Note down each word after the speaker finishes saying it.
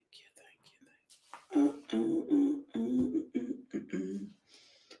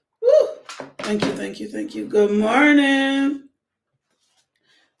Thank you, thank you, thank you. Good morning.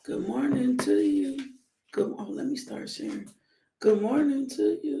 Good morning to you. Let me start sharing. Good morning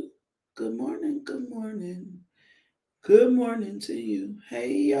to you. Good morning, good morning. Good morning to you.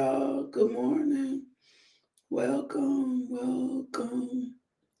 Hey, y'all. Good morning. Welcome, welcome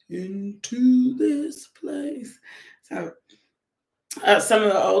into this place. So, some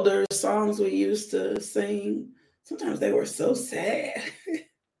of the older songs we used to sing, sometimes they were so sad.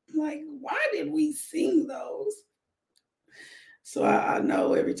 Like, why did we sing those? So I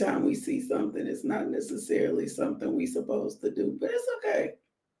know every time we see something, it's not necessarily something we supposed to do, but it's okay.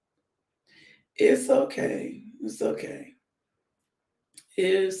 It's okay. It's okay.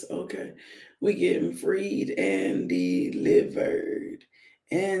 It's okay. We getting freed and delivered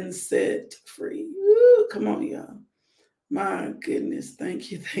and set free. Woo, come on, y'all. My goodness.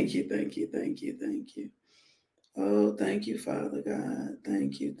 Thank you. Thank you. Thank you. Thank you. Thank you. Oh, thank you, Father God.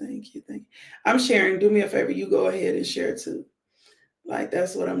 Thank you. Thank you. Thank you. I'm sharing. Do me a favor. You go ahead and share too. Like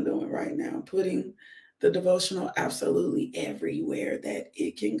that's what I'm doing right now, putting the devotional absolutely everywhere that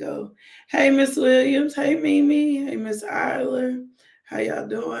it can go. Hey, Miss Williams. Hey, Mimi. Hey, Miss Eiler. How y'all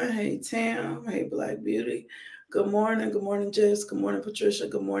doing? Hey, Tam. Hey, Black Beauty. Good morning. Good morning, Jess. Good morning, Patricia.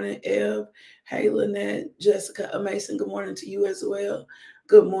 Good morning, Eb. Hey, Lynette. Jessica Mason. Good morning to you as well.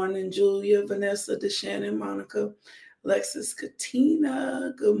 Good morning, Julia, Vanessa, DeShannon, Monica, Lexus,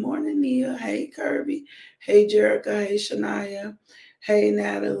 Katina. Good morning, Nia. Hey, Kirby. Hey, Jerica. Hey, Shania. Hey,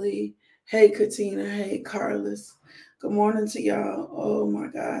 Natalie. Hey, Katina. Hey, Carlos. Good morning to y'all. Oh, my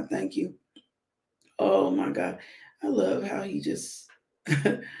God. Thank you. Oh, my God. I love how he just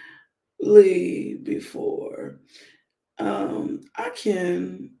lead before. I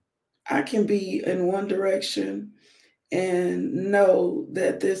can be in one direction and know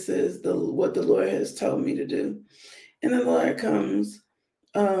that this is the what the Lord has told me to do. And then the Lord comes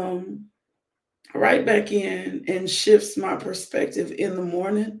um, right back in and shifts my perspective in the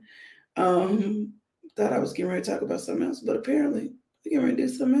morning. Um, Thought I was getting ready to talk about something else, but apparently we're getting ready to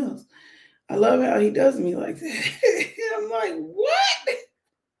do something else. I love how he does me like that. I'm like, what?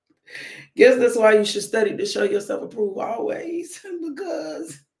 Guess that's why you should study to show yourself approved always.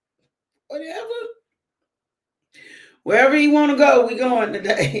 Because whatever, wherever you want to go, we going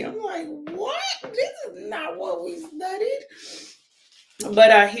today. I'm like, what? This is not what we studied.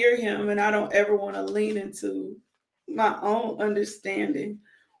 But I hear him and I don't ever want to lean into my own understanding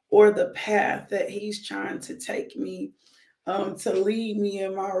or the path that he's trying to take me to lead me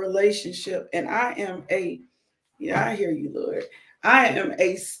in my relationship. And yeah, I hear you, Lord. I am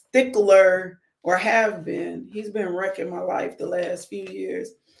a stickler or have been. He's been wrecking my life the last few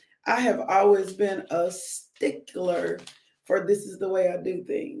years. I have always been a stickler for this is the way I do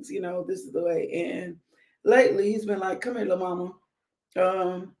things. This is the way. And lately he's been like, come here, little mama.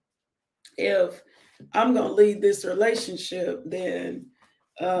 Um, if I'm gonna lead this relationship, then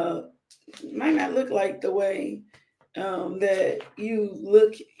uh it might not look like the way that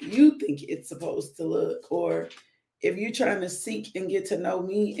you think it's supposed to look, or if you're trying to seek and get to know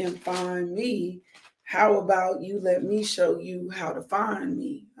me and find me, how about you let me show you how to find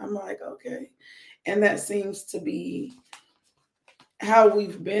me? I'm like, okay. And that seems to be how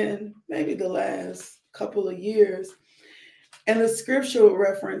we've been maybe the last couple of years. And the scriptural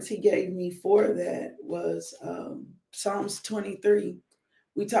reference he gave me for that was Psalms 23.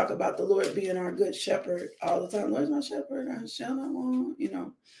 We talk about the Lord being our good shepherd all the time. Lord's my shepherd, I shall not want.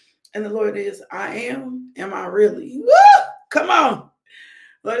 And the Lord is, I am I really? Woo! Come on.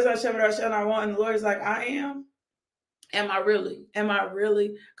 Lord is our shepherd, I shall not want. And the Lord is like, I am I really? Am I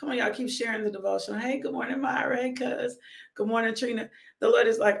really? Come on, y'all keep sharing the devotion. Hey, good morning, Myra. Hey, cuz. Good morning, Trina. The Lord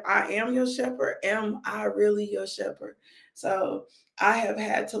is like, I am your shepherd. Am I really your shepherd? So I have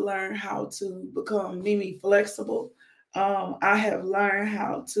had to learn how to become Mimi flexible. I have learned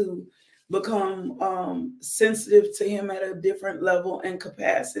how to become sensitive to him at a different level and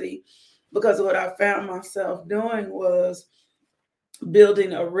capacity, because what I found myself doing was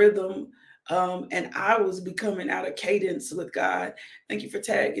building a rhythm, and I was becoming out of cadence with God. Thank you for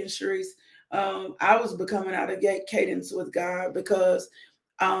tagging, Sharice. I was becoming out of cadence with God because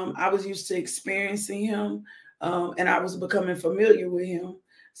I was used to experiencing Him, and I was becoming familiar with Him.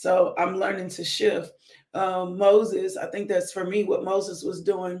 So I'm learning to shift. Moses, I think that's for me what Moses was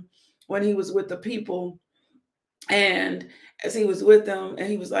doing when he was with the people. And as he was with them, and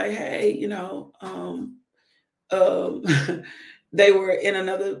he was like, hey, um, they were in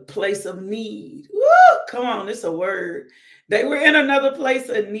another place of need. Woo, come on, it's a word. They were in another place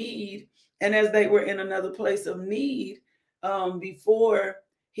of need. And as they were in another place of need, before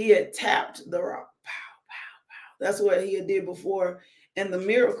he had tapped the rock, pow, pow, pow. That's what he had did before. And the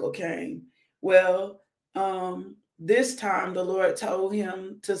miracle came. Well, this time the Lord told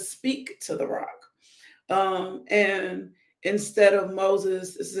him to speak to the rock. And instead of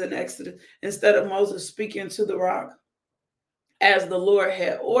Moses, this is in Exodus, instead of Moses speaking to the rock as the Lord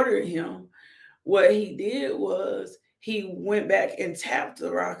had ordered him, what he did was he went back and tapped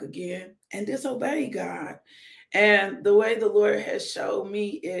the rock again and disobeyed God. And the way the Lord has showed me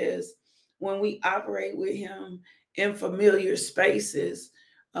is when we operate with him in familiar spaces,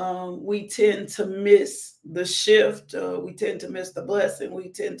 we tend to miss the shift. We tend to miss the blessing. We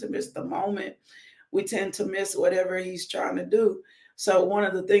tend to miss the moment. We tend to miss whatever he's trying to do. So one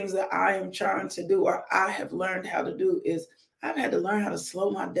of the things that I am trying to do, or I have learned how to do, is I've had to learn how to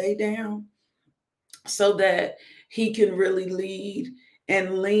slow my day down so that he can really lead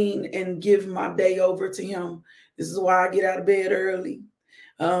and lean and give my day over to him. This is why I get out of bed early.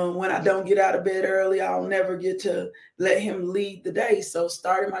 When I don't get out of bed early, I'll never get to let him lead the day. So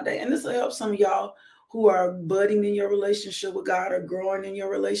starting my day, and this will help some of y'all who are budding in your relationship with God or growing in your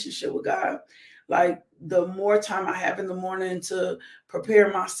relationship with God. Like the more time I have in the morning to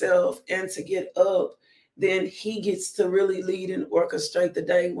prepare myself and to get up, then he gets to really lead and orchestrate the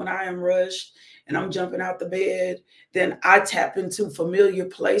day. When I am rushed and I'm jumping out the bed, then I tap into familiar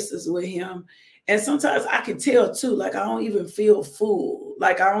places with him. And sometimes I can tell too, like I don't even feel full.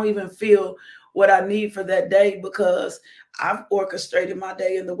 Like I don't even feel what I need for that day because I've orchestrated my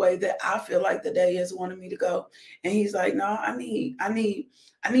day in the way that I feel like the day has wanted me to go. And he's like, no, I need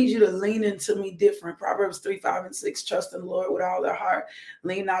you to lean into me different. Proverbs 3, 5, and 6, trust in the Lord with all their heart.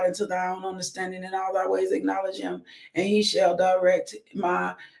 Lean not into thy own understanding, in all thy ways acknowledge him, and he shall direct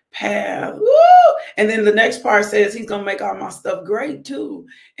my path. Woo! And then the next part says he's going to make all my stuff great too.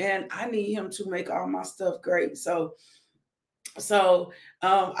 And I need him to make all my stuff great. So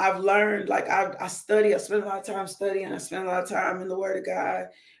I've learned, like I study, I spend a lot of time studying, I spend a lot of time in the Word of God,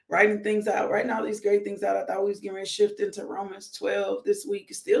 writing things out, writing all these great things out. I thought we was getting ready to shift into Romans 12 this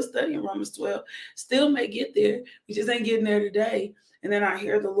week. Still studying Romans 12, still may get there. We just ain't getting there today. And then I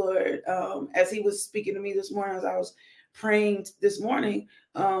hear the Lord, as he was speaking to me this morning, as I was praying this morning,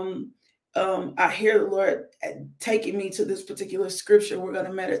 I hear the Lord taking me to this particular scripture we're going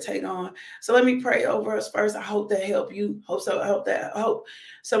to meditate on. So let me pray over us first. I hope that help you. Hope some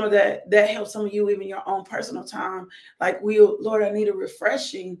of that helps some of you even your own personal time. Like Lord, I need a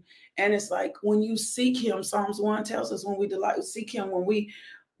refreshing. And it's like when you seek him, Psalms 1 tells us when we seek him, when we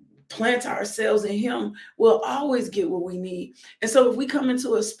plant ourselves in him, we'll always get what we need. And so if we come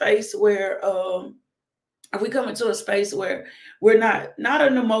into a space where we're not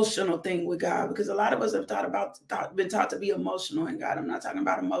an emotional thing with God, because a lot of us have been taught to be emotional in God. I'm not talking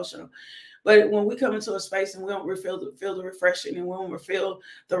about emotional, but when we come into a space and we don't feel the refreshing, and we don't feel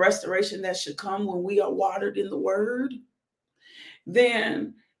the restoration that should come when we are watered in the Word,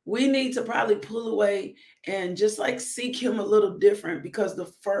 then we need to probably pull away and just like seek him a little different, because the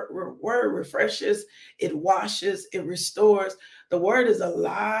Word refreshes, it washes, it restores. The Word is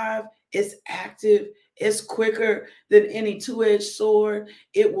alive, it's active, it's quicker than any two-edged sword.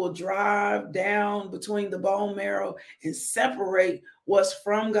 It will drive down between the bone marrow and separate what's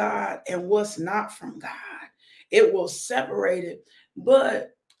from God and what's not from God. It will separate it.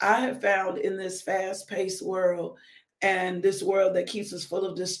 But I have found in this fast-paced world, and this world that keeps us full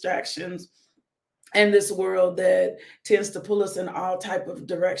of distractions, and this world that tends to pull us in all type of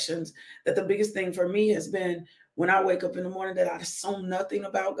directions, that the biggest thing for me has been when I wake up in the morning that I assume nothing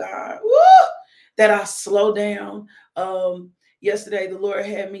about God. Woo! That I slow down. Yesterday, the Lord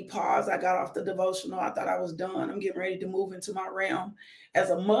had me pause. I got off the devotional. I thought I was done. I'm getting ready to move into my realm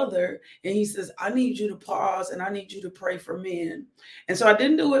as a mother. And he says, I need you to pause and I need you to pray for men. And so I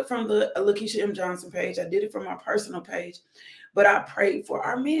didn't do it from the Lakeisha M. Johnson page. I did it from my personal page. But I prayed for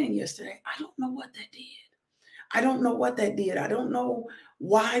our men yesterday. I don't know what that did. I don't know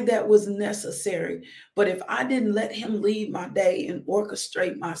why that was necessary. But if I didn't let him lead my day and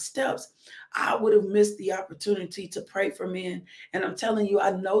orchestrate my steps, I would have missed the opportunity to pray for men. And I'm telling you,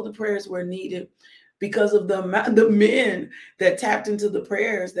 I know the prayers were needed because of the men that tapped into the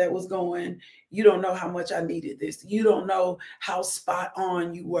prayers that was going, you don't know how much I needed this. You don't know how spot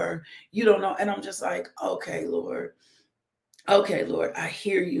on you were. You don't know. And I'm just like, okay, Lord, I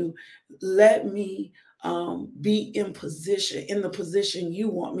hear you. Let me be in the position you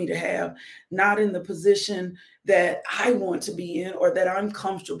want me to have, not in the position that I want to be in or that I'm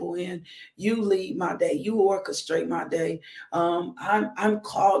comfortable in. You lead my day. You orchestrate my day. I'm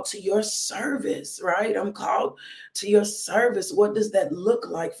called to your service, right? I'm called to your service. What does that look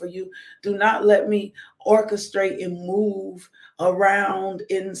like for you? Do not let me orchestrate and move around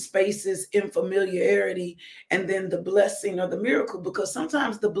in spaces in familiarity, and then the blessing or the miracle, because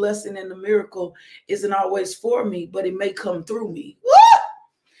sometimes the blessing and the miracle isn't always for me, but it may come through me. Woo!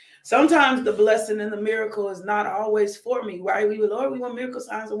 Sometimes the blessing and the miracle is not always for me, right? We would, Lord, we want miracle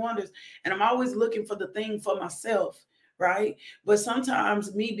signs and wonders. And I'm always looking for the thing for myself, right? But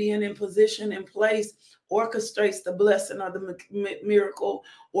sometimes me being in position and place orchestrates the blessing or the miracle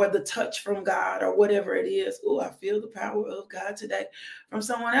or the touch from God or whatever it is. Oh, I feel the power of God today from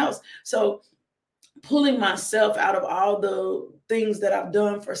someone else. So pulling myself out of all the things that I've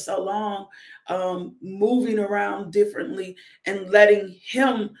done for so long, moving around differently and letting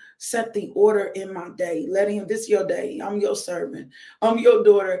him set the order in my day, letting him, this is your day. I'm your servant. I'm your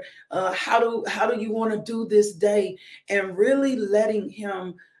daughter. How do you want to do this day? And really letting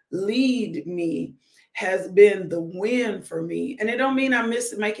him lead me has been the win for me. And it don't mean I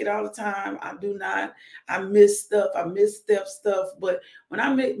make it all the time. I do not. I miss stuff. I misstep stuff. But when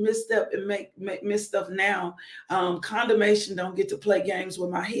I misstep and make misstep now, condemnation don't get to play games with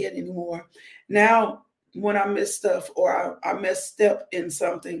my head anymore. Now, when I miss stuff or I misstep in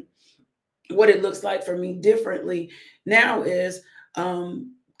something, what it looks like for me differently now is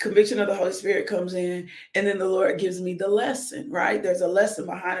conviction of the Holy Spirit comes in, and then the Lord gives me the lesson, right? There's a lesson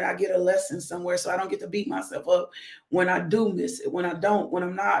behind it. I get a lesson somewhere, so I don't get to beat myself up when I do miss it, when I don't, when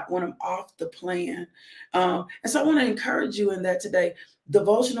I'm off the plan. And so I want to encourage you in that today.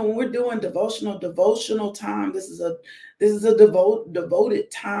 Devotional, when we're doing devotional time, this is a devoted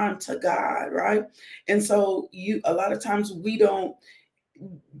time to God, right? And so a lot of times we don't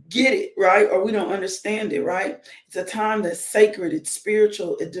get it, right? Or we don't understand it, right? It's a time that's sacred, it's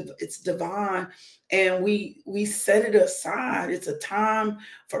spiritual, it's divine, and we set it aside. It's a time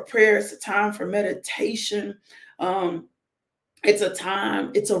for prayer, it's a time for meditation. It's a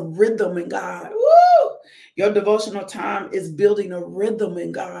time, it's a rhythm in God. Woo! Your devotional time is building a rhythm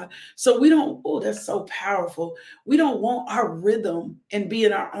in God. So we don't, oh, that's so powerful. We don't want our rhythm and be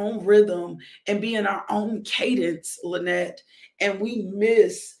in our own rhythm and be in our own cadence, Lynette, and we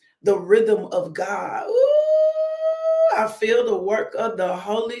miss the rhythm of God. Ooh, I feel the work of the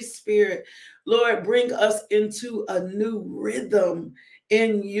Holy Spirit. Lord, bring us into a new rhythm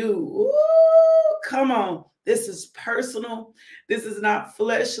in you. Ooh, come on. This is personal. This is not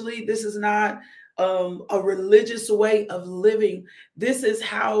fleshly. This is not a religious way of living. This is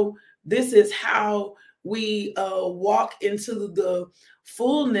how we walk into the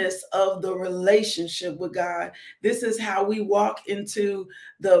fullness of the relationship with God. This is how we walk into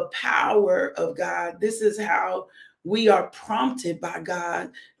the power of God. This is how we are prompted by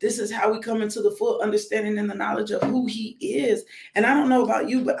God. This is how we come into the full understanding and the knowledge of who he is. And I don't know about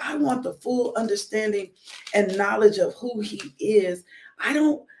you, but I want the full understanding and knowledge of who he is. I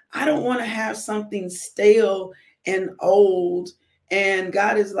don't want to have something stale and old. And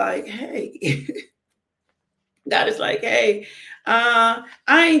God is like, hey, I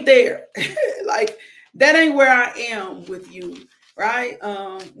ain't there. Like, that ain't where I am with you, right?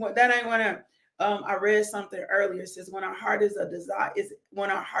 That ain't what I read something earlier. It says when our heart's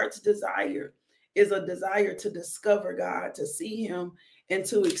desire is a desire to discover God, to see him and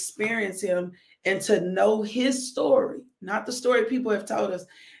to experience him and to know his story, not the story people have told us,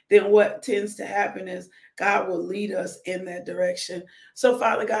 then what tends to happen is God will lead us in that direction. So,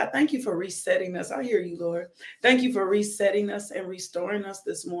 Father God, thank you for resetting us. I hear you, Lord. Thank you for resetting us and restoring us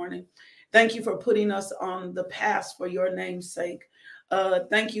this morning. Thank you for putting us on the path for your name's sake.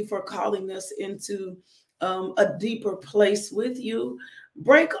 Thank you for calling us into a deeper place with you.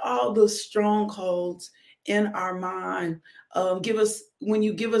 Break all the strongholds in our mind. When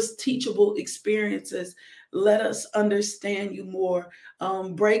you give us teachable experiences, let us understand you more.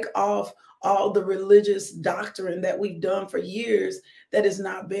 Break off all the religious doctrine that we've done for years that is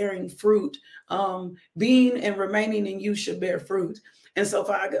not bearing fruit. Being and remaining in you should bear fruit. And so,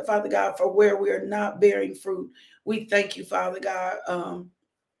 Father God, for where we are not bearing fruit, we thank you, Father God,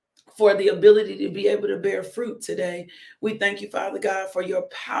 for the ability to be able to bear fruit today. We thank you, Father God, for your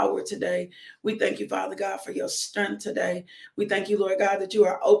power today. We thank you, Father God, for your strength today. We thank you, Lord God, that you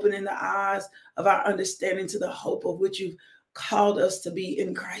are opening the eyes of our understanding to the hope of which you've called us to be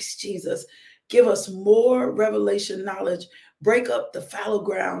in Christ Jesus. Give us more revelation knowledge. Break up the fallow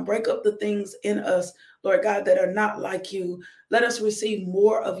ground. Break up the things in us, Lord God, that are not like you. Let us receive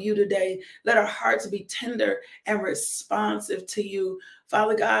more of you today. Let our hearts be tender and responsive to you.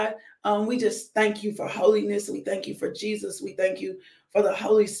 Father God, we just thank you for holiness. We thank you for Jesus. We thank you for the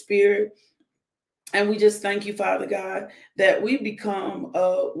Holy Spirit. And we just thank you, Father God, that we become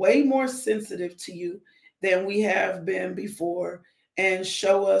way more sensitive to you than we have been before. and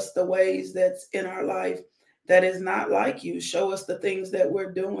show us the ways that's in our life that is not like you. Show us the things that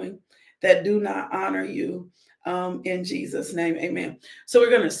we're doing that do not honor you. In Jesus' name, amen. So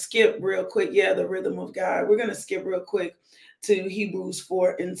we're going to skip real quick. Yeah, the rhythm of God. We're going to skip real quick to Hebrews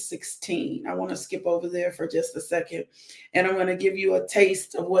 4:16. I want to skip over there for just a second. And I'm going to give you a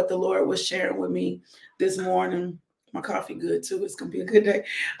taste of what the Lord was sharing with me this morning. My coffee good too. It's going to be a good day.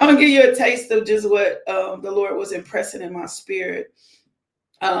 I'm going to give you a taste of just what the Lord was impressing in my spirit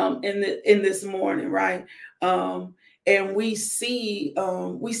in this morning, right? And we see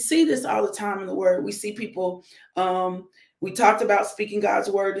this all the time in the word. We see people, we talked about speaking God's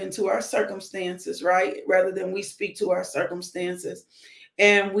word into our circumstances, right? Rather than we speak to our circumstances.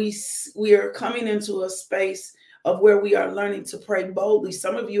 And we are coming into a space of where we are learning to pray boldly.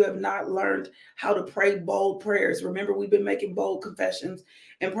 Some of you have not learned how to pray bold prayers. Remember, we've been making bold confessions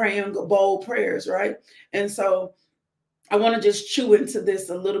and praying bold prayers, right? And so I want to just chew into this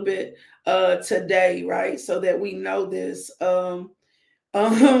a little bit today, right? So that we know this. So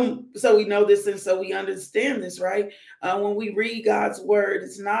we know this and so we understand this, right? When we read God's word,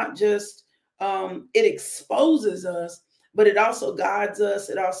 it's not just it exposes us, but it also guides us.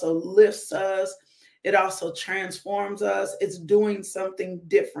 It also lifts us. It also transforms us. It's doing something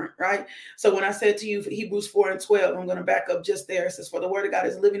different, right? So when I said to you, Hebrews 4:12, I'm going to back up just there. It says, for the word of God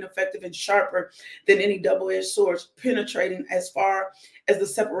is living, effective, and sharper than any double-edged sword, penetrating as far as the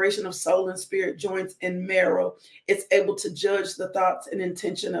separation of soul and spirit, joints and marrow. It's able to judge the thoughts and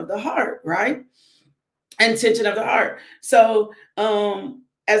intention of the heart, right? Intention of the heart. So,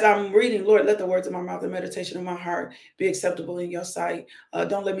 as I'm reading, Lord, let the words of my mouth and meditation of my heart be acceptable in your sight.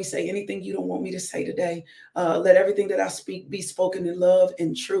 Don't let me say anything you don't want me to say today. Let everything that I speak be spoken in love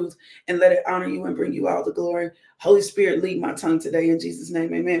and truth, and let it honor you and bring you all the glory. Holy Spirit, lead my tongue today in Jesus'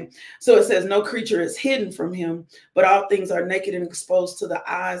 name, amen. So it says, no creature is hidden from him, but all things are naked and exposed to the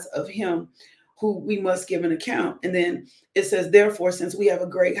eyes of him who we must give an account. And then it says, therefore, since we have a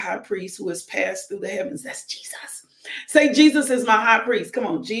great high priest who has passed through the heavens, that's Jesus. Say, Jesus is my high priest. Come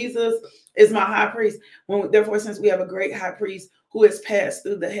on, Jesus is my high priest. Therefore, since we have a great high priest who has passed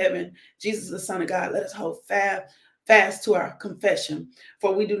through the heaven, Jesus, the Son of God, let us hold fast to our confession.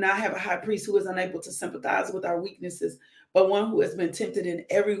 For we do not have a high priest who is unable to sympathize with our weaknesses, but one who has been tempted in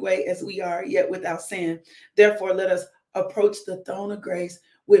every way as we are, yet without sin. Therefore, let us approach the throne of grace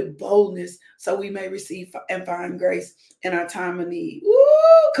with boldness so we may receive and find grace in our time of need. Woo,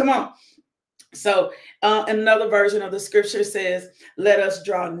 come on. So another version of the scripture says, let us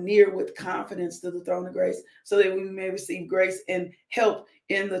draw near with confidence to the throne of grace so that we may receive grace and help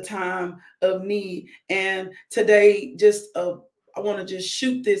in the time of need. And today, I want to just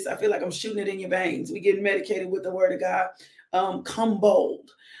shoot this. I feel like I'm shooting it in your veins. We get medicated with the word of God. Come bold.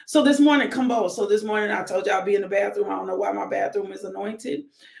 So this morning, come bold. So this morning, I told you I'll be in the bathroom. I don't know why my bathroom is anointed,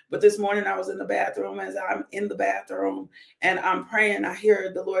 but this morning I was in the bathroom. As I'm in the bathroom and I'm praying, I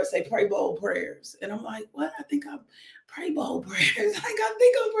hear the Lord say, pray bold prayers. And I'm like, what? I think I pray bold prayers. Like, I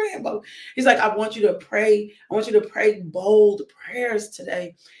think I'm praying bold. He's like, I want you to pray. I want you to pray bold prayers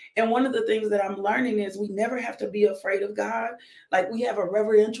today. And one of the things that I'm learning is we never have to be afraid of God. Like, we have a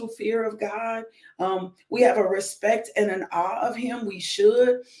reverential fear of God. We have a respect and an awe of him. We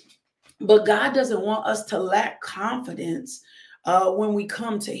should. But God doesn't want us to lack confidence when we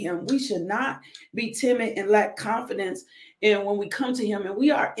come to him. We should not be timid and lack confidence when we come to him. And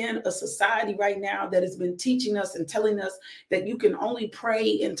we are in a society right now that has been teaching us and telling us that you can only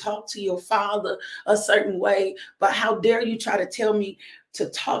pray and talk to your Father a certain way. But how dare you try to tell me to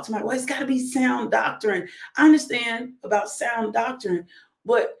talk to it's got to be sound doctrine. I understand about sound doctrine,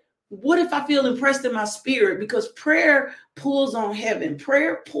 but what if I feel impressed in my spirit? Because prayer pulls on heaven.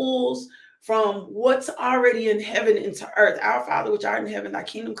 Prayer pulls from what's already in heaven into earth. Our Father, which art in heaven, thy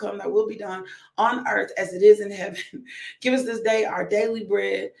kingdom come, thy will be done on earth as it is in heaven. Give us this day our daily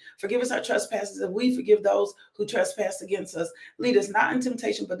bread. Forgive us our trespasses, as we forgive those who trespass against us. Lead us not in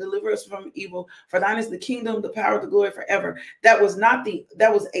temptation, but deliver us from evil. For thine is the kingdom, the power, the glory forever. That was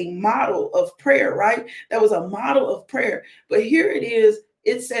a model of prayer, right? That was a model of prayer. But here it is.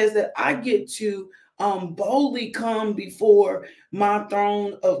 It says that I get to boldly come before my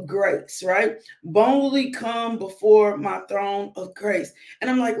throne of grace, right? Boldly come before my throne of grace. And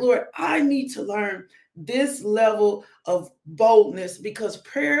I'm like, Lord, I need to learn this level of boldness because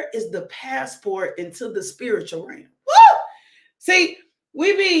prayer is the passport into the spiritual realm. Woo! See,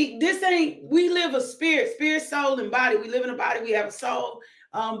 we live a spirit, soul, and body. We live in a body, we have a soul.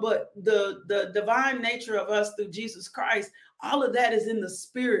 But the divine nature of us through Jesus Christ All of that is in the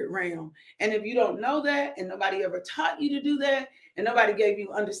spirit realm. And if you don't know that, and nobody ever taught you to do that, and nobody gave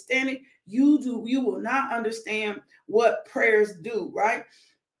you understanding, you will not understand what prayers do, right?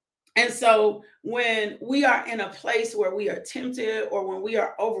 And so when we are in a place where we are tempted or when we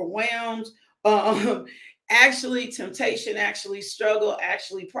are overwhelmed, um, actually temptation, actually struggle,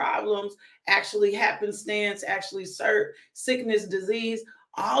 actually problems, actually happenstance, actually sickness, disease,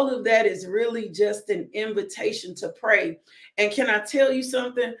 all of that is really just an invitation to pray. And can I tell you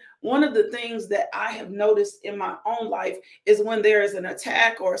something? One of the things that I have noticed in my own life is when there is an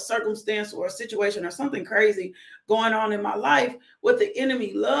attack or a circumstance or a situation or something crazy going on in my life, what the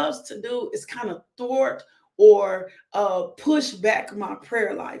enemy loves to do is kind of thwart or push back my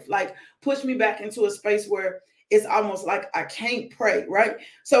prayer life, like push me back into a space where it's almost like I can't pray, right?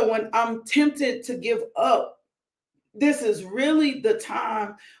 So when I'm tempted to give up, this is really the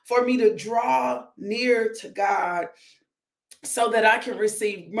time for me to draw near to God so that I can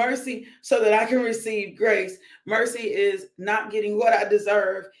receive mercy, so that I can receive grace. Mercy is not getting what I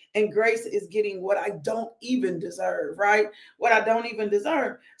deserve, and grace is getting what I don't even deserve, right? What I don't even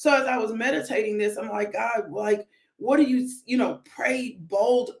deserve. So as I was meditating this, I'm like, God, like, what do you pray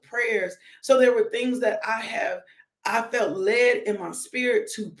bold prayers? So there were things that I felt led in my spirit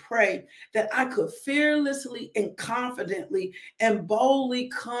to pray that I could fearlessly and confidently and boldly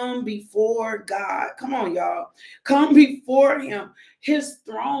come before God. Come on, y'all. Come before him. His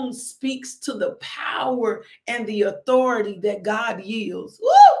throne speaks to the power and the authority that God yields. Woo!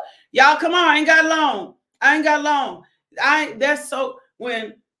 Y'all, come on. I ain't got long. That's so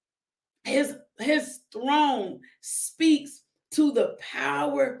when his throne speaks to the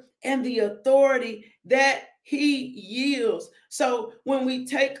power and the authority that he yields. So when we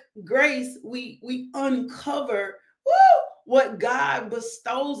take grace, we uncover what God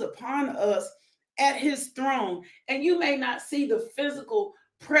bestows upon us at his throne. And you may not see the physical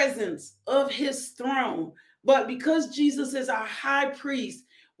presence of his throne, but because Jesus is our high priest,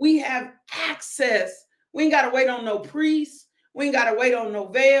 we have access. We ain't got to wait on no priest. We ain't got to wait on no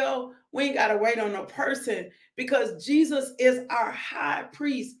veil. We ain't got to wait on no person, because Jesus is our high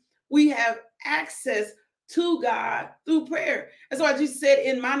priest. We have access to God through prayer. That's why Jesus said,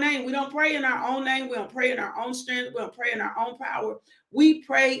 in my name, we don't pray in our own name. We don't pray in our own strength. We don't pray in our own power. We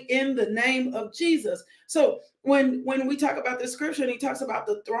pray in the name of Jesus. So when we talk about the scripture and he talks about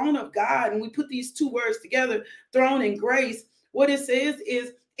the throne of God, and we put these two words together, throne and grace, what it says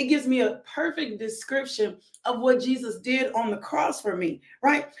is, it gives me a perfect description of what Jesus did on the cross for me,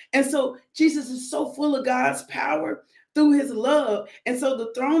 right? And so Jesus is so full of God's power through his love. And so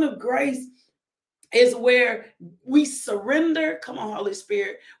the throne of grace is where we surrender. Come on, Holy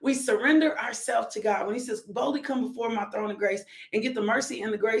Spirit. We surrender ourselves to God. When he says, boldly come before my throne of grace and get the mercy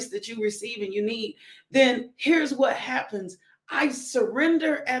and the grace that you receive and you need, then here's what happens. I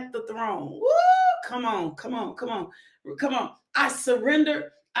surrender at the throne. Woo! Come on. I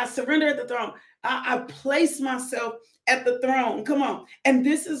surrender at the throne. I place myself at the throne. Come on. And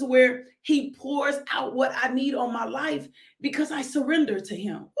this is where he pours out what I need on my life because I surrender to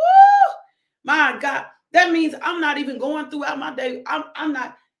him. Woo! My God, that means I'm not even going throughout my day. I'm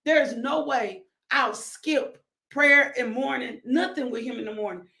not, there's no way I'll skip prayer in morning, nothing with him in the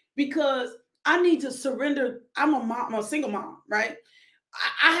morning, because I need to surrender. I'm a single mom, right?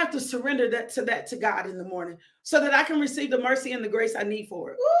 I have to surrender that to God in the morning so that I can receive the mercy and the grace I need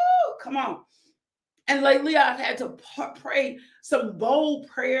for it. Woo, come on. And lately I've had to pray some bold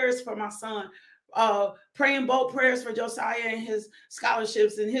prayers for my son, praying bold prayers for Josiah and his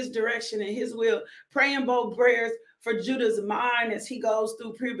scholarships and his direction and his will, praying bold prayers for Judah's mind as he goes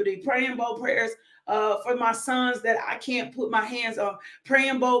through puberty, praying bold prayers for my sons that I can't put my hands on,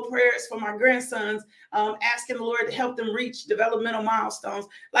 praying bold prayers for my grandsons, asking the Lord to help them reach developmental milestones,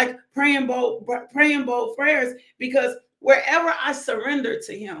 like praying bold prayers, because wherever I surrender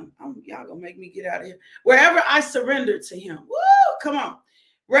to him, y'all gonna make me get out of here. Wherever I surrender to him, woo, come on.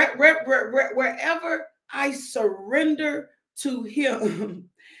 Wherever I surrender to him,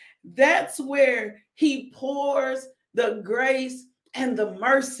 that's where he pours the grace and the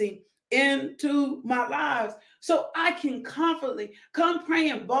mercy into my lives. So I can confidently come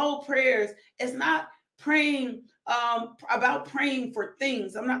praying bold prayers. It's not praying about praying for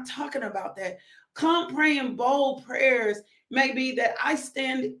things. I'm not talking about that. Come praying bold prayers may be that I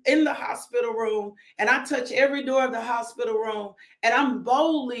stand in the hospital room and I touch every door of the hospital room and I'm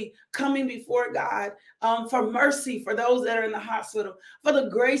boldly coming before God for mercy for those that are in the hospital, for the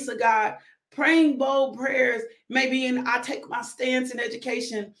grace of God, Praying bold prayers, maybe I take my stance in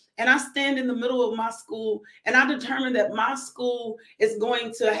education and I stand in the middle of my school and I determine that my school is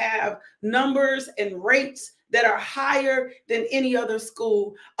going to have numbers and rates that are higher than any other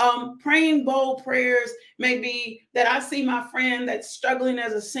school. Praying bold prayers may be that I see my friend that's struggling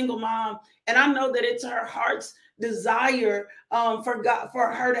as a single mom, and I know that it's her heart's desire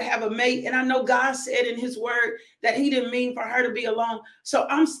for her to have a mate. And I know God said in his word that he didn't mean for her to be alone. So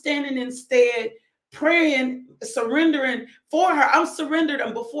I'm standing instead, praying, surrendering for her. I'm surrendered.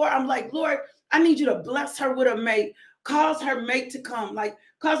 And before I'm like, Lord, I need you to bless her with a mate. Cause her mate to come. Like,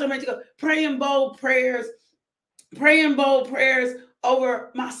 cause her mate to go. Praying bold prayers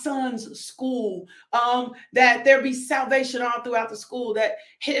over my son's school, that there be salvation all throughout the school, that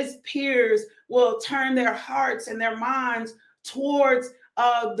his peers will turn their hearts and their minds towards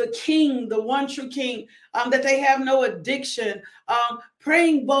the King, the one true King, that they have no addiction,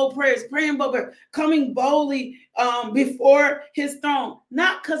 praying bold prayers, coming boldly before his throne,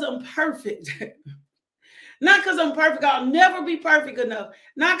 not because I'm perfect. Not because I'm perfect. I'll never be perfect enough.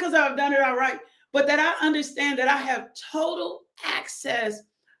 Not because I've done it all right, but that I understand that I have total access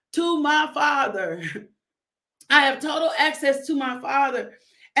to my Father. I have total access to my Father.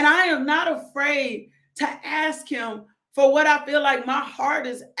 And I am not afraid to ask him for what I feel like my heart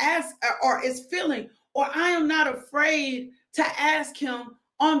is is feeling. Or I am not afraid to ask him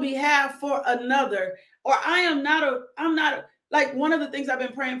on behalf for another. Or I'm not like, one of the things I've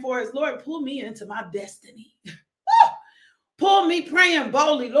been praying for is, Lord, pull me into my destiny. Pull me, praying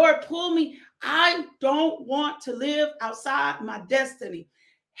boldly. Lord, pull me. I don't want to live outside my destiny.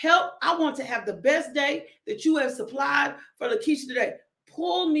 Help. I want to have the best day that you have supplied for Lakeisha today.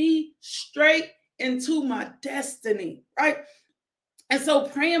 Pull me straight into my destiny, right? And so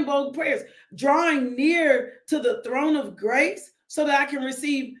praying bold prayers, drawing near to the throne of grace so that I can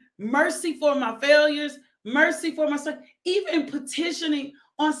receive mercy for my failures, mercy for my son, even petitioning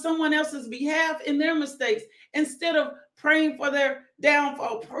on someone else's behalf in their mistakes instead of praying for their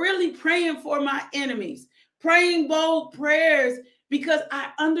downfall, really praying for my enemies, praying bold prayers because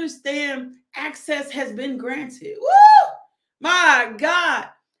I understand access has been granted. Woo! My God.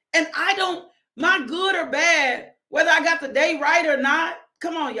 And my good or bad, whether I got the day right or not,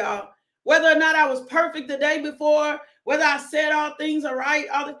 come on, y'all, whether or not I was perfect the day before, whether I said all things are right,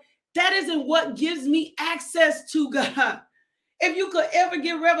 that isn't what gives me access to God. If you could ever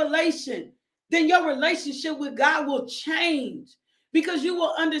get revelation, then your relationship with God will change because you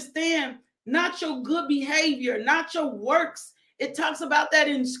will understand not your good behavior, not your works. It talks about that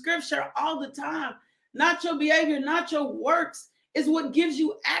in scripture all the time. Not your behavior, not your works is what gives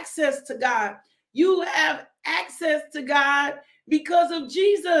you access to God. You have access to God because of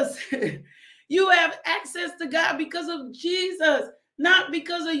Jesus. You have access to God because of Jesus, not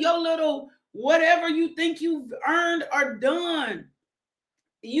because of your little whatever you think you've earned or done.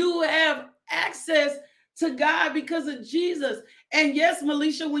 You have access to God because of Jesus. And yes,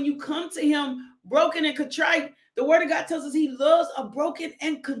 Melisha, when you come to him broken and contrite, the word of God tells us he loves a broken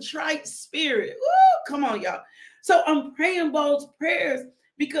and contrite spirit. Woo, come on, y'all. So I'm praying bold prayers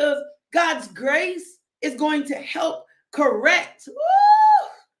because God's grace is going to help correct. Woo!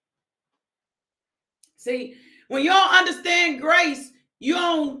 See, when you don't understand grace, you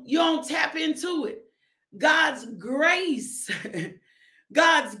don't tap into it. God's grace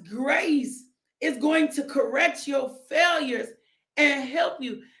is going to correct your failures and help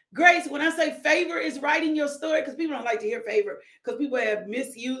you. Grace, when I say favor is writing your story, because people don't like to hear favor, because people have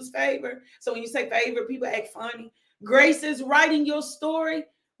misused favor. So when you say favor, people act funny. Grace is writing your story.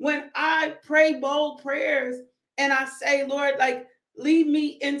 When I pray bold prayers and I say, Lord, like, lead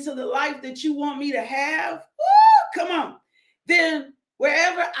me into the life that you want me to have. Woo, come on. Then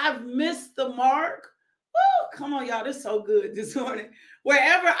wherever I've missed the mark, woo, come on, y'all. This is so good this morning.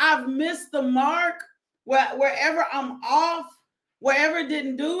 Wherever I've missed the mark, wherever I'm off, wherever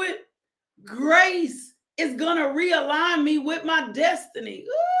didn't do it, grace is going to realign me with my destiny.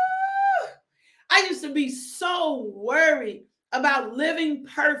 Ooh. I used to be so worried about living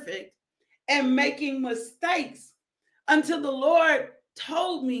perfect and making mistakes until the Lord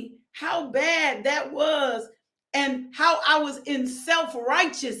told me how bad that was and how I was in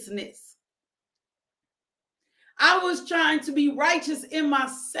self-righteousness. I was trying to be righteous in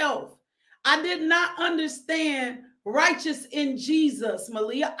myself. I did not understand righteous in Jesus,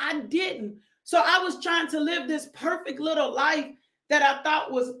 Malia. I didn't. So I was trying to live this perfect little life that I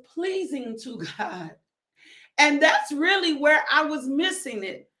thought was pleasing to God. And that's really where I was missing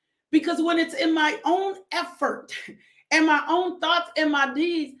it. Because when it's in my own effort and my own thoughts and my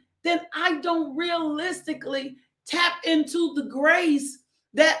deeds, then I don't realistically tap into the grace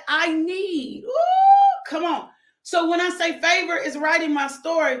that I need. Ooh, come on. So when I say favor is writing my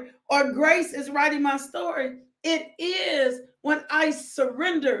story or grace is writing my story, it is when I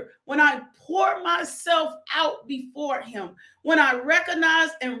surrender, when I pour myself out before him, when I recognize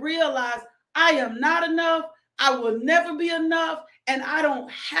and realize I am not enough, I will never be enough, and I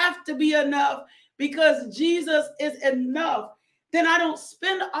don't have to be enough because Jesus is enough. Then I don't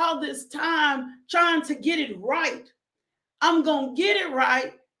spend all this time trying to get it right. I'm going to get it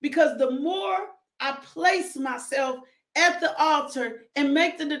right because the more I place myself at the altar and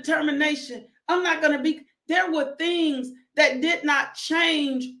make the determination, I'm not going to be, there were things that did not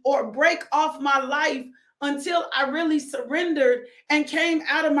change or break off my life until I really surrendered and came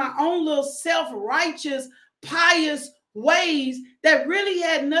out of my own little self-righteous, pious ways that really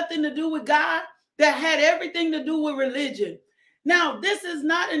had nothing to do with God, that had everything to do with religion. Now, this is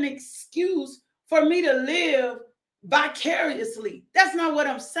not an excuse for me to live vicariously. That's not what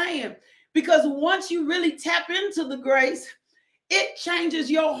I'm saying. Because once you really tap into the grace, it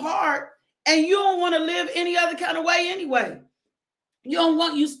changes your heart and you don't want to live any other kind of way anyway.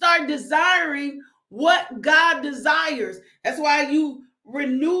 You start desiring what God desires. That's why you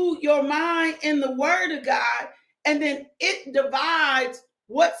renew your mind in the word of God, and then it divides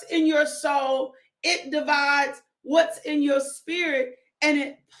what's in your soul. It divides what's in your spirit, and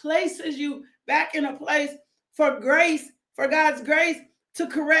it places you back in a place for grace, for God's grace to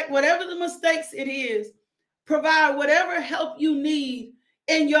correct whatever the mistakes it is, provide whatever help you need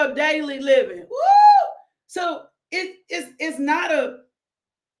in your daily living. Woo! So it's not a,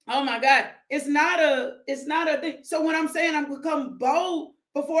 oh my God, it's not a thing. So when I'm saying I'm become bold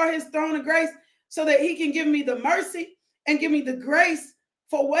before his throne of grace so that he can give me the mercy and give me the grace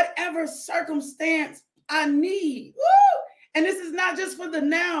for whatever circumstance I need. Woo! And this is not just for the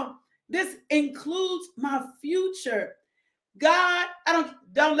now. This includes my future. God,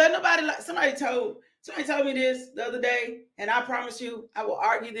 don't let nobody, like somebody told me this the other day, and I promise you I will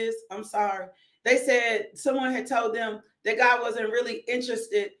argue this. I'm sorry. They said someone had told them that God wasn't really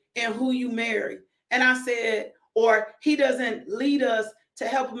interested in who you marry. And I said, or he doesn't lead us to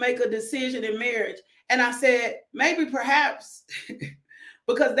help make a decision in marriage. And I said, maybe perhaps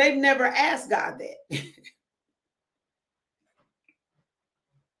because they've never asked God that.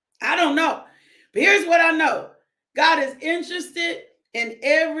 I don't know. But here's what I know. God is interested in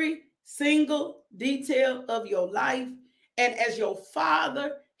every single detail of your life. And as your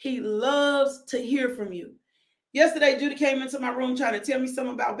father, he loves to hear from you. Yesterday, Judah came into my room trying to tell me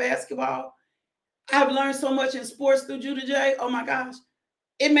something about basketball. I've learned so much in sports through Judah J. Oh my gosh.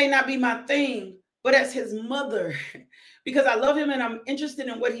 It may not be my thing, but as his mother, because I love him and I'm interested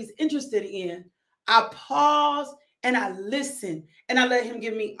in what he's interested in, I pause and I listen and I let him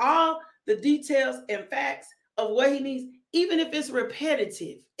give me all the details and facts of what he needs, even if it's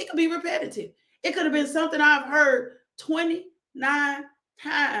repetitive. It could be repetitive. It could have been something I've heard 29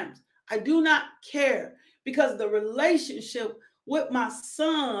 times. I do not care because the relationship with my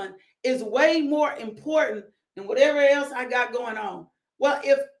son is way more important than whatever else I got going on. Well,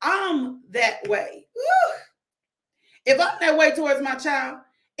 if I'm that way, if I'm that way towards my child,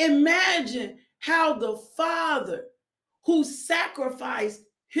 imagine how the father who sacrificed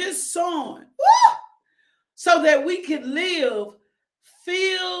his son so that we could live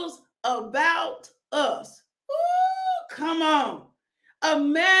feels about us. Ooh, come on.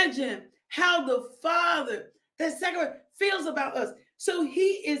 Imagine how the father that sacrificed feels about us. So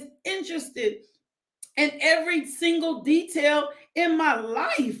he is interested in every single detail in my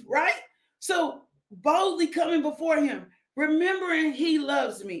life, right? So boldly coming before him, remembering he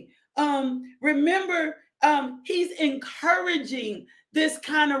loves me. Remember, he's encouraging this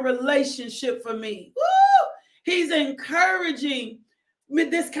kind of relationship for me. Woo! He's encouraging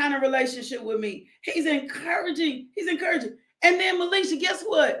this kind of relationship with me. He's encouraging. And then Melisha, guess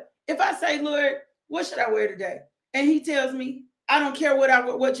what? If I say, Lord, what should I wear today? And he tells me, I don't care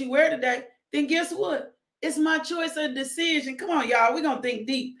what you wear today, then guess what? It's my choice or decision. Come on, y'all. We're going to think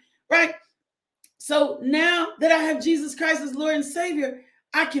deep, right? So now that I have Jesus Christ as Lord and Savior,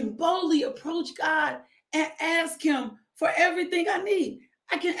 I can boldly approach God and ask him for everything I need.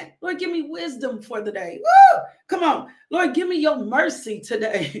 Lord, give me wisdom for the day. Woo! Come on. Lord, give me your mercy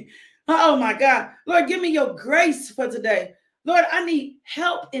today. Oh my God. Lord, give me your grace for today. Lord, I need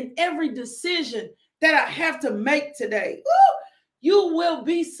help in every decision that I have to make today. Woo! You will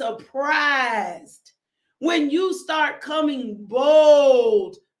be surprised when you start coming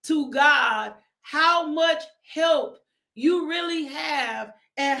bold to God, how much help you really have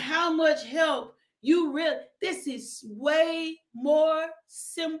and how much help you really, this is way more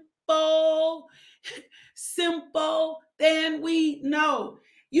simple than we know.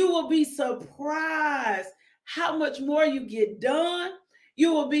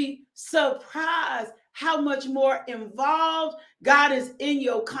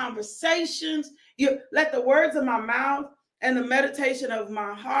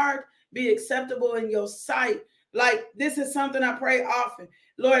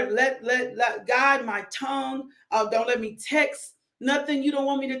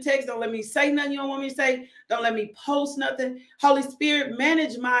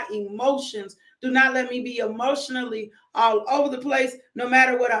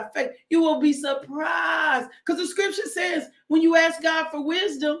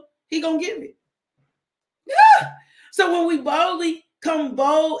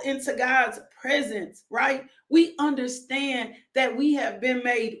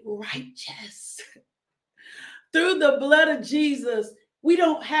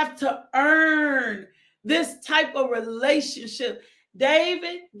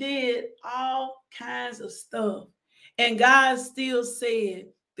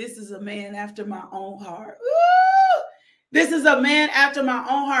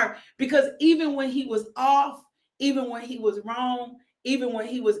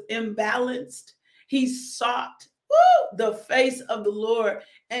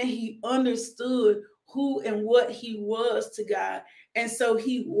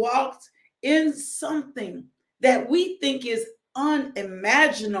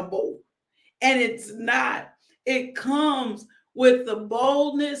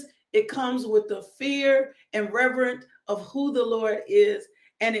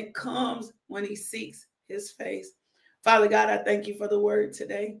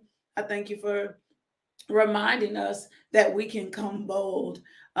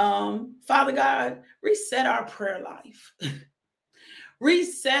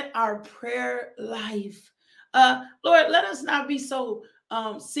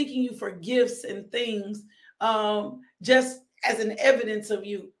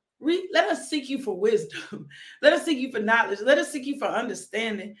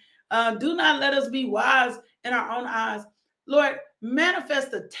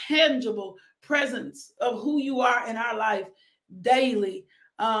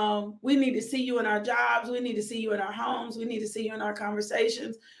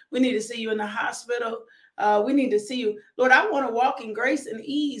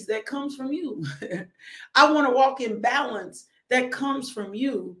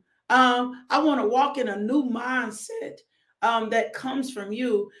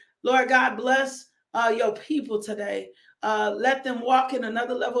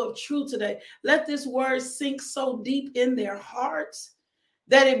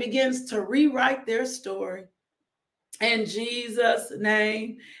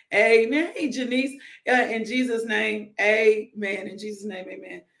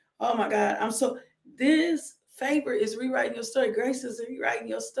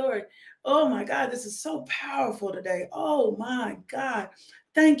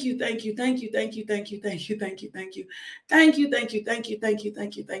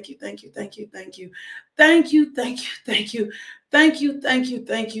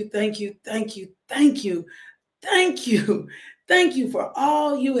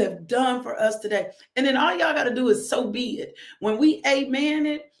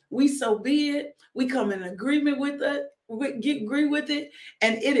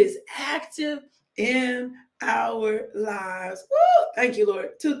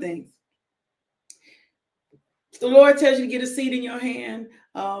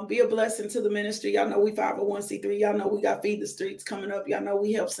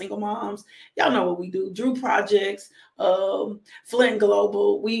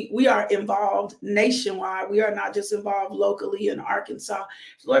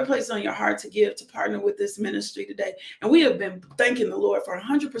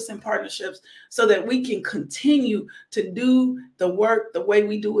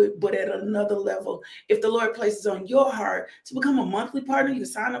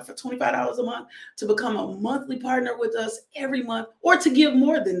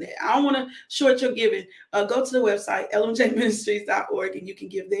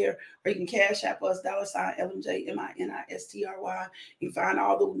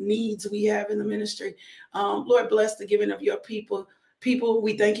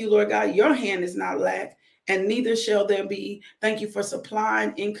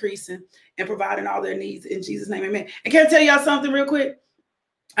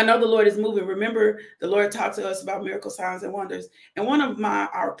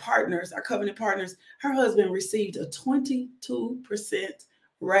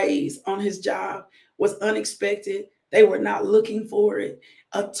 They were not looking for it.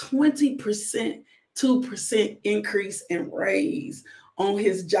 A 20%, 2% increase in raise on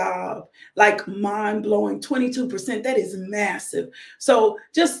his job, like mind blowing. 22%, that is massive. So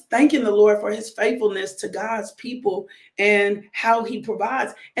just thanking the Lord for his faithfulness to God's people and how he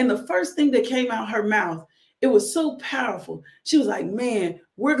provides. And the first thing that came out her mouth, it was so powerful. She was like, man,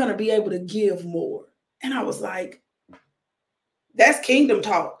 we're going to be able to give more. And I was like, that's kingdom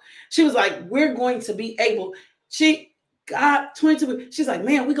talk. She was like, we're going to be able, she got 22. She's like,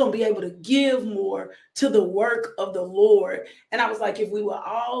 man, we're going to be able to give more to the work of the Lord. And I was like, if we will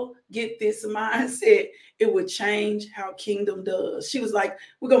all get this mindset, it would change how kingdom does. She was like,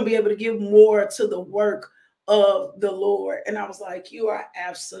 we're going to be able to give more to the work of the Lord. And I was like, you are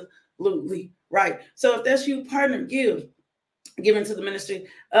absolutely right. So if that's you, partner, give into the ministry.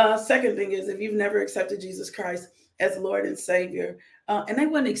 Second thing is, if you've never accepted Jesus Christ as Lord and Savior, and they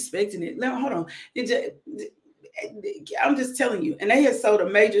wasn't expecting it. Now, hold on. I'm just telling you, and they had sowed a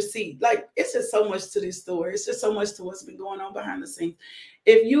major seed. Like, it's just so much to this story. It's just so much to what's been going on behind the scenes.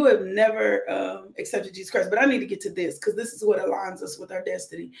 If you have never accepted Jesus Christ, but I need to get to this because this is what aligns us with our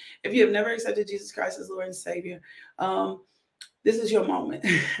destiny. If you have never accepted Jesus Christ as Lord and Savior, this is your moment.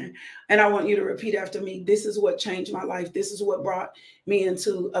 And I want you to repeat after me. This is what changed my life. This is what brought me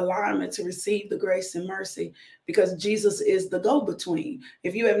into alignment to receive the grace and mercy, because Jesus is the go-between.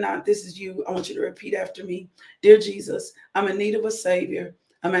 If you have not, this is you. I want you to repeat after me. Dear Jesus, I'm in need of a Savior.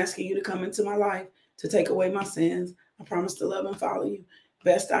 I'm asking you to come into my life to take away my sins. I promise to love and follow you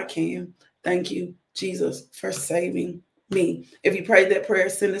best I can. Thank you, Jesus, for saving me. If you prayed that prayer,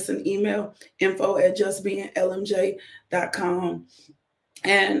 send us an email, info@justbeinglmj.com.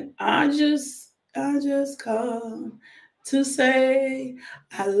 And I just call to say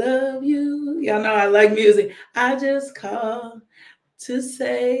I love you. Y'all know I like music. I just call to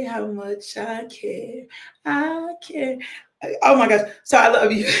say how much I care. I care. Oh my gosh. So I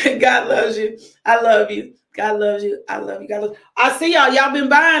love you. God loves you. I love you. God loves you. I love you. God loves you. I see y'all. Y'all been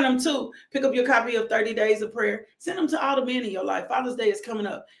buying them too. Pick up your copy of 30 Days of Prayer. Send them to all the men in your life. Father's Day is coming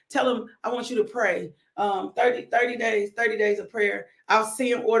up. Tell them I want you to pray. 30 days of prayer. I've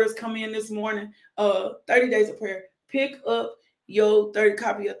seen orders come in this morning. 30 Days of Prayer. Pick up your 30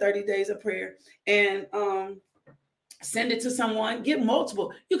 copy of 30 Days of Prayer and send it to someone. Get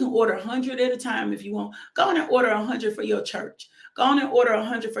multiple. You can order 100 at a time if you want. Go on and order 100 for your church. Go on and order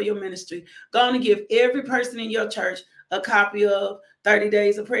 100 for your ministry. Go on and give every person in your church a copy of 30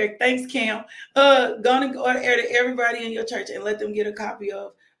 Days of Prayer. Thanks, Cam. Go on and order to everybody in your church and let them get a copy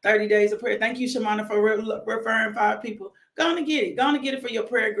of 30 Days of Prayer. Thank you, Shamana, for referring 5 people. Go on and get it. Go on and get it for your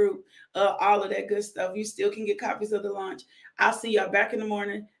prayer group. All of that good stuff. You still can get copies of the launch. I'll see y'all back in the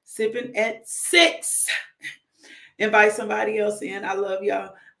morning, sipping at 6. Invite somebody else in. I love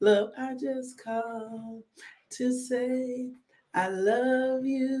y'all. Love, I just call to say I love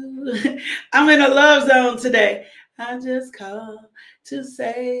you. I'm in a love zone today. I just call to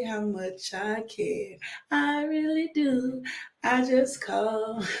say how much I care. I really do. I just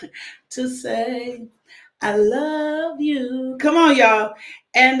call to say I love you. Come on, y'all.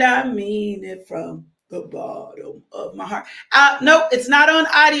 And I mean it from the bottom of my heart. Nope, it's not on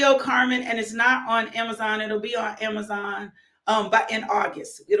audio, Carmen, and it's not on Amazon. It'll be on Amazon in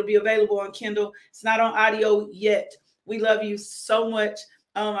August. It'll be available on Kindle. It's not on audio yet. We love you so much.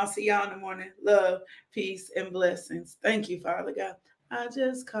 I'll see y'all in the morning. Love, peace, and blessings. Thank you, Father God. I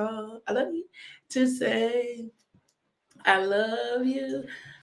just call, I love you, to say I love you.